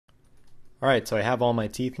Alright, so I have all my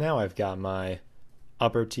teeth now. I've got my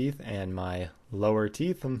upper teeth and my lower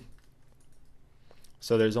teeth.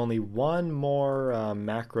 So there's only one more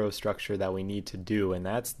macro structure that we need to do, and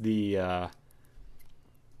that's the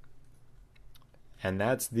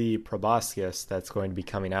proboscis that's going to be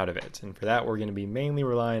coming out of it. And for that, we're going to be mainly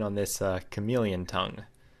relying on this chameleon tongue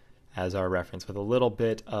as our reference, with a little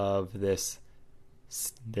bit of this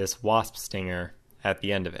wasp stinger at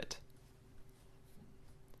the end of it.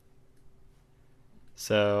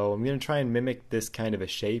 So I'm going to try and mimic this kind of a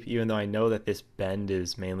shape, even though I know that this bend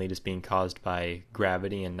is mainly just being caused by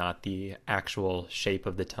gravity and not the actual shape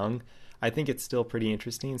of the tongue. I think it's still pretty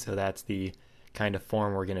interesting, so that's the kind of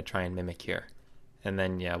form we're going to try and mimic here. And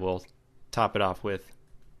then, yeah, we'll top it off with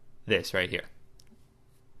this right here.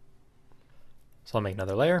 So I'll make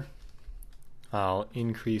another layer. I'll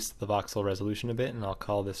increase the voxel resolution a bit, and I'll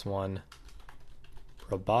call this one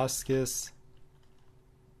proboscis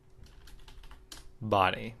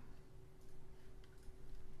body.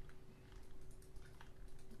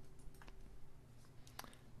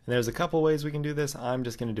 And there's a couple ways we can do this. I'm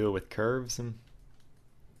just going to do it with curves.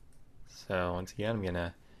 So once again, I'm going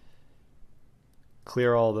to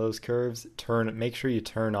clear all those curves. Make sure you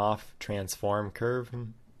turn off transform curve,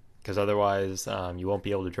 because otherwise you won't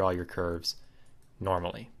be able to draw your curves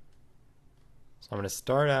normally. So I'm going to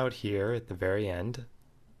start out here at the very end.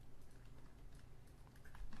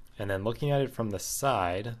 And then looking at it from the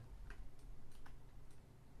side,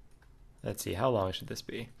 let's see, how long should this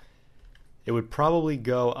be? It would probably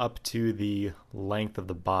go up to the length of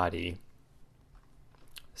the body.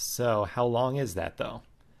 So how long is that though?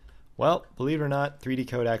 Well, believe it or not,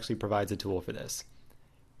 3D-Coat actually provides a tool for this.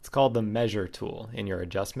 It's called the Measure tool in your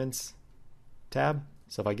Adjustments tab.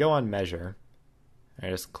 So if I go on Measure, I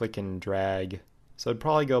just click and drag, so it'd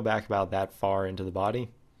probably go back about that far into the body.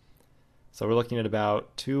 So we're looking at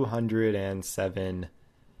about 207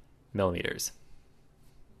 millimeters.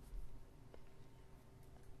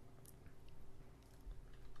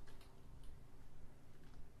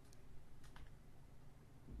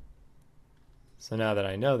 So now that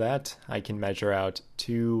I know that, I can measure out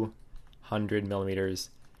 200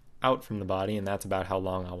 millimeters out from the body, and that's about how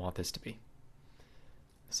long I want this to be.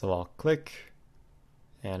 So I'll click,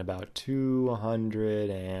 and about 200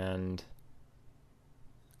 and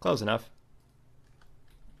close enough.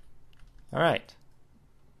 All right,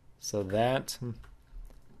 so that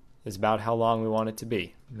is about how long we want it to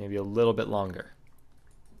be, maybe a little bit longer.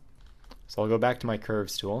 So I'll go back to my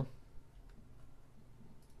curves tool.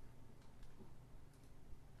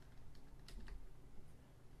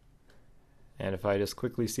 And if I just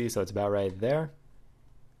quickly see, so it's about right there,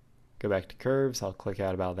 go back to curves, I'll click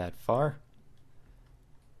out about that far.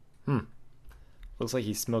 Looks like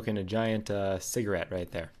he's smoking a giant cigarette right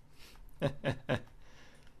there.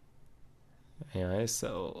 Anyway,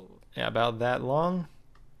 so yeah, about that long.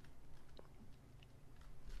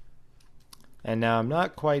 And now I'm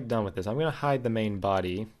not quite done with this. I'm going to hide the main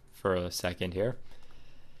body for a second here.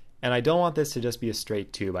 And I don't want this to just be a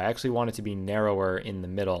straight tube. I actually want it to be narrower in the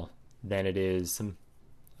middle than it is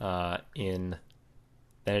at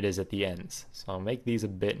the ends. So I'll make these a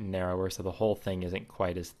bit narrower so the whole thing isn't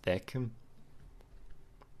quite as thick. And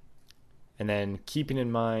then keeping in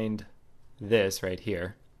mind this right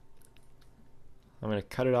here, I'm going to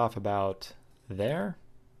cut it off about there,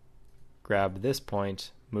 grab this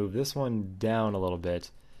point, move this one down a little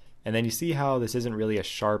bit, and then you see how this isn't really a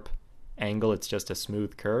sharp angle, it's just a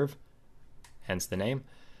smooth curve, hence the name.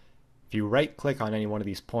 If you right click on any one of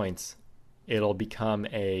these points, it'll become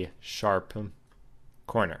a sharp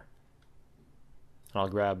corner. And I'll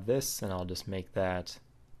grab this and I'll just make that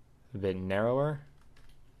a bit narrower.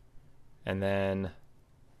 And then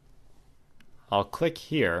I'll click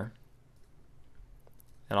here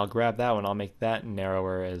and I'll grab that one, I'll make that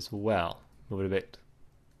narrower as well. Move it a bit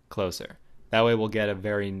closer. That way we'll get a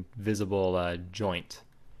very visible joint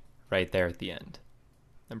right there at the end.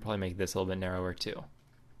 And probably make this a little bit narrower too.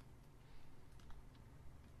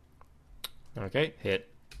 Okay, hit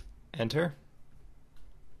enter.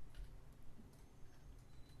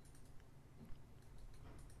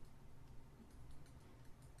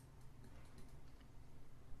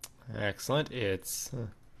 Excellent,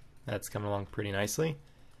 that's coming along pretty nicely.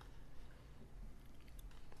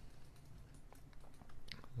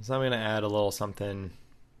 So I'm going to add a little something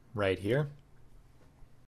right here.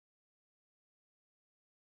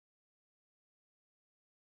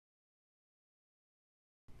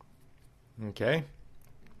 Okay.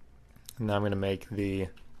 And now I'm going to make the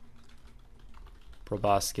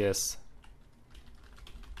proboscis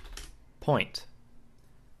point.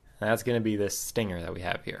 And that's going to be this stinger that we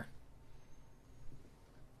have here.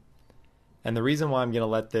 And the reason why I'm going to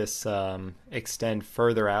let this extend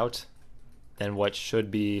further out than what should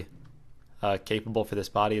be capable for this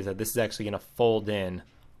body is that this is actually going to fold in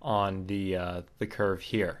on the curve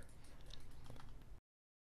here.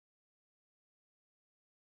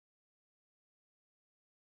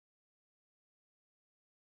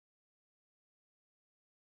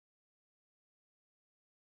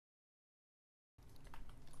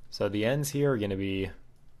 So the ends here are going to be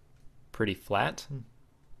pretty flat.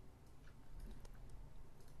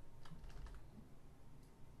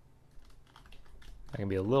 That can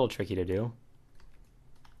be a little tricky to do.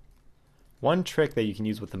 One trick that you can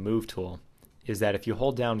use with the move tool is that if you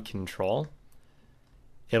hold down Control,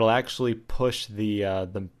 it'll actually push the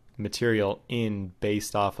material in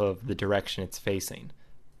based off of the direction it's facing,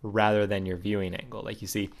 rather than your viewing angle. Like you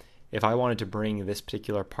see, if I wanted to bring this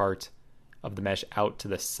particular part of the mesh out to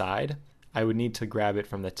the side, I would need to grab it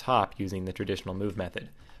from the top using the traditional move method.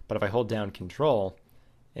 But if I hold down Control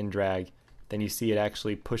and drag, then you see it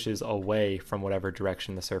actually pushes away from whatever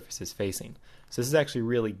direction the surface is facing. So this is actually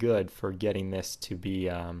really good for getting this to be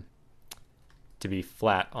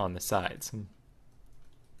flat on the sides.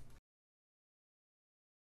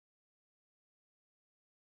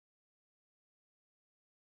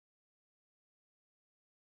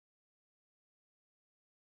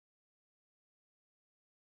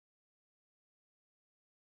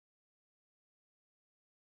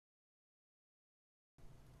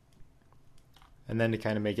 And then to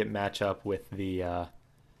kind of make it match up with the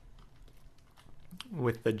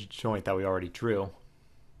joint that we already drew,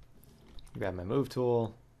 grab my move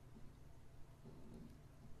tool,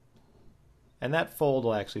 and that fold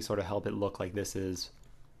will actually sort of help it look like this is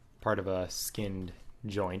part of a skinned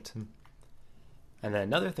joint. And then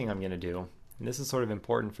another thing I'm going to do, and this is sort of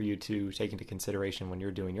important for you to take into consideration when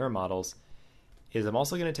you're doing your models, is I'm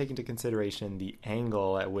also going to take into consideration the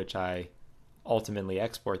angle at which I ultimately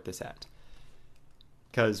export this at.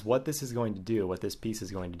 Because what this is going to do, what this piece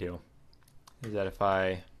is going to do, is that if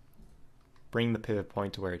I bring the pivot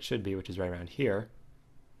point to where it should be, which is right around here,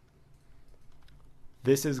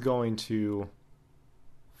 this is going to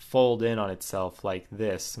fold in on itself like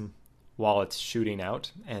this while it's shooting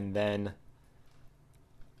out, and then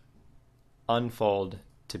unfold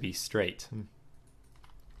to be straight.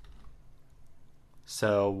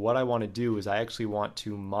 So what I want to do is I actually want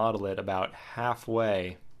to model it about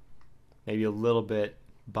halfway, maybe a little bit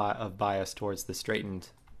of bias towards the straightened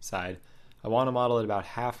side. I want to model it about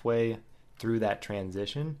halfway through that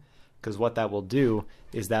transition, because what that will do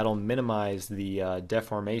is that'll minimize the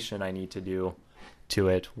deformation I need to do to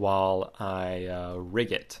it while I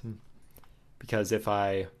rig it. Because if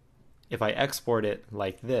I export it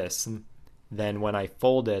like this, then when I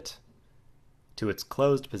fold it to its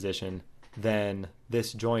closed position, then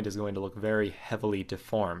this joint is going to look very heavily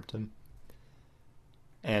deformed.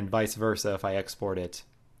 And vice versa if I export it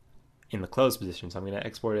in the closed position. So I'm going to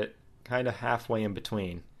export it kind of halfway in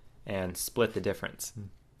between and split the difference.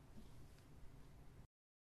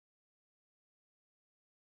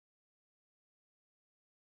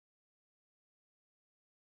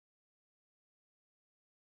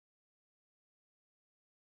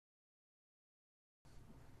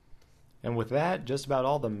 And with that, just about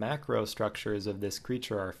all the macro structures of this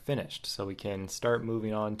creature are finished, so we can start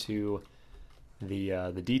moving on to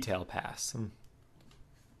the detail pass.